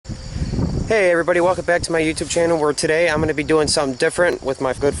Hey everybody, welcome back to my YouTube channel, where today I'm going to be doing something different with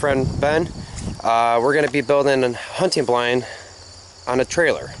my good friend Ben. We're going to be building a hunting blind on a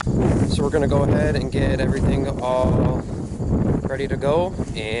trailer. So we're going to go ahead and get everything all ready to go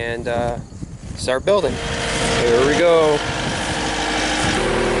and start building. Here we go.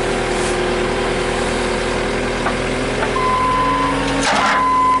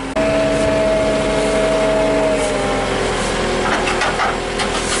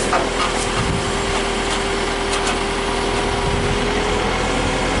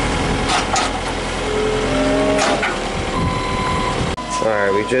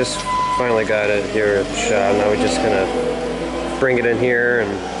 Alright, we just finally got it here at the shop. Now we're just gonna bring it in here and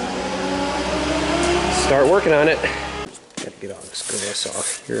start working on it. Gotta get all this grass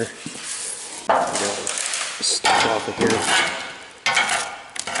off here. Get all the stuff off of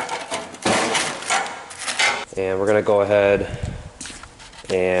here. And we're gonna go ahead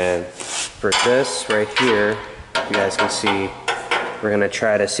and for this right here, you guys can see, we're gonna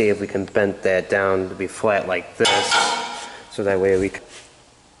try to see if we can bend that down to be flat like this. So that way we can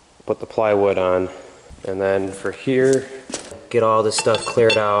put the plywood on. And then for here, get all this stuff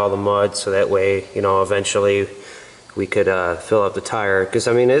cleared out, all the mud, so that way, you know, eventually we could fill up the tire. Because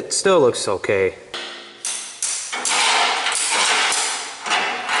I mean, it still looks okay.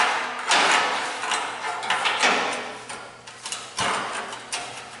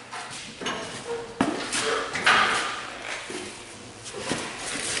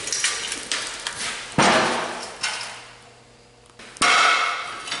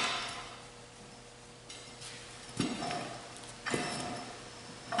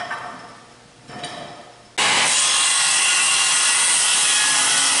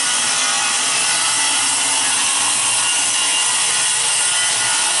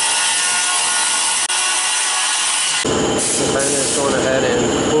 Ben is going ahead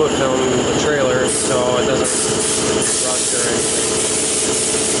and bullet film the trailer so it doesn't rust or anything.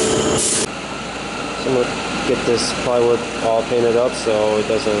 So I'm going to get this plywood all painted up so it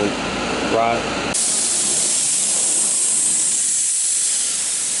doesn't rot.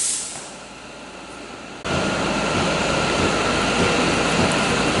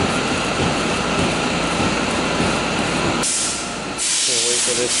 Can't wait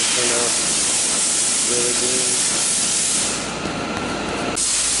for this to turn out really good.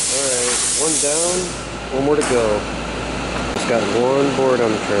 Alright, one down, one more to go. Just got one board on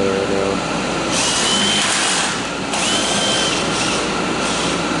the trailer right now.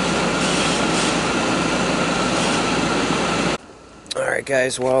 Alright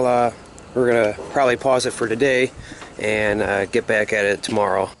guys, well we're gonna probably pause it for today and get back at it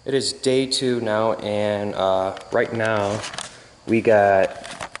tomorrow. It is day 2 now, and right now we got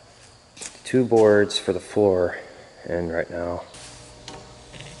 2 boards for the floor, and right now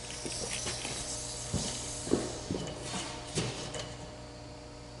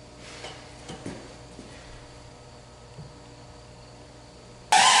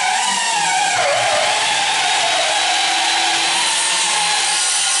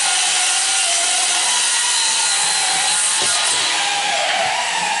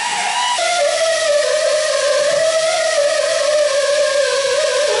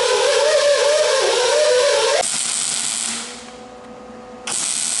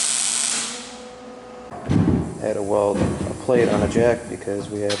I had to weld a plate on a jack because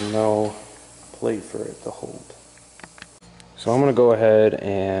we had no plate for it to hold. So I'm going to go ahead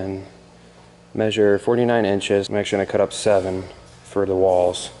and measure 49 inches. I'm actually going to cut up 7 for the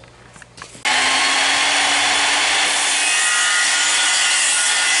walls.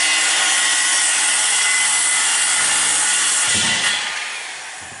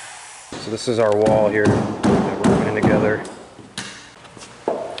 So this is our wall here that we're putting together.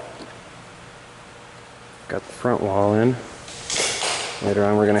 Got the front wall in. Later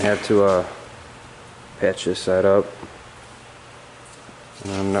on we're going to have to patch this side up.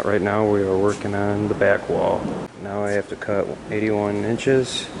 And right now we are working on the back wall. Now I have to cut 81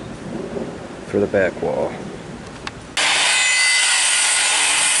 inches for the back wall.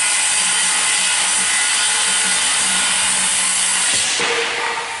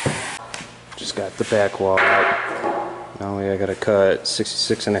 Just got the back wall out. Now I got to cut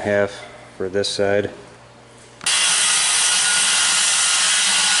 66.5 for this side.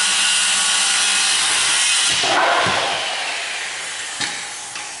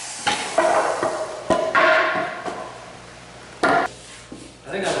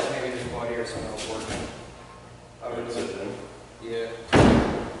 I think that was maybe just about here, so that was working. Yeah.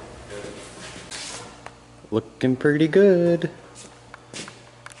 Good. Looking pretty good.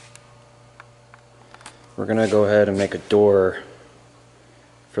 We're gonna go ahead and make a door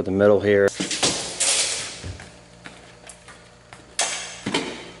for the middle here.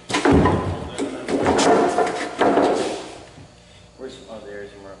 Where's, oh, there's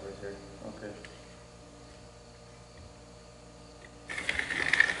your mark right there. Okay.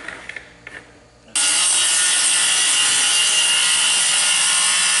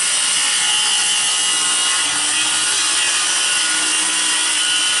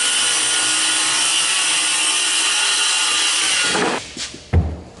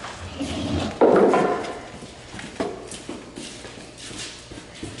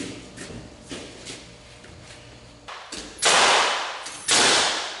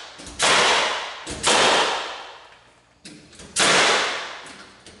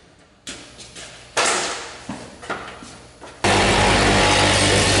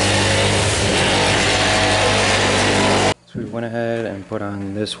 So we went ahead and put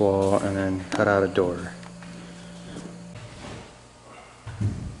on this wall and then cut out a door.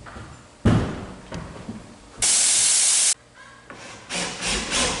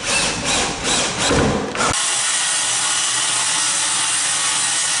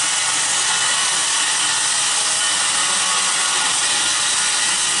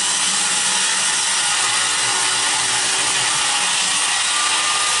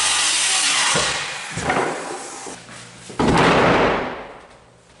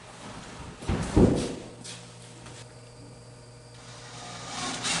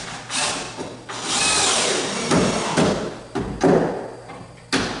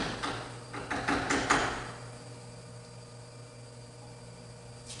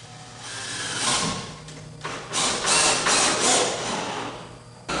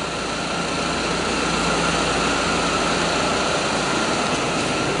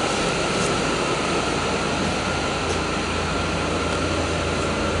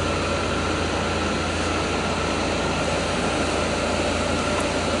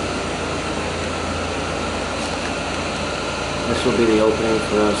 This will be the opening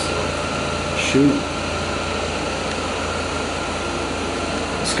for us to shoot.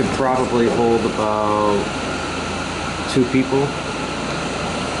 This could probably hold about 2 people.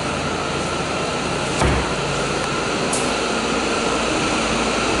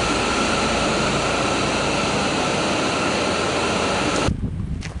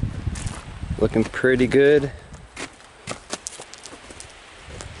 Looking pretty good.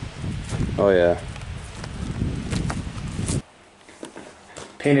 Oh yeah.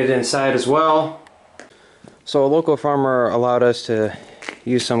 Painted inside as well. So a local farmer allowed us to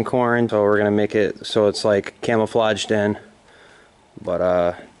use some corn, so we're gonna make it so it's like camouflaged in.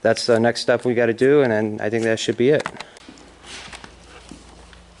 But that's the next step we got to do, and then I think that should be it.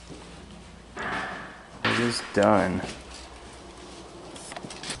 It is done.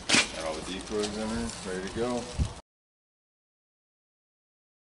 Got all the decoys in there, ready to go.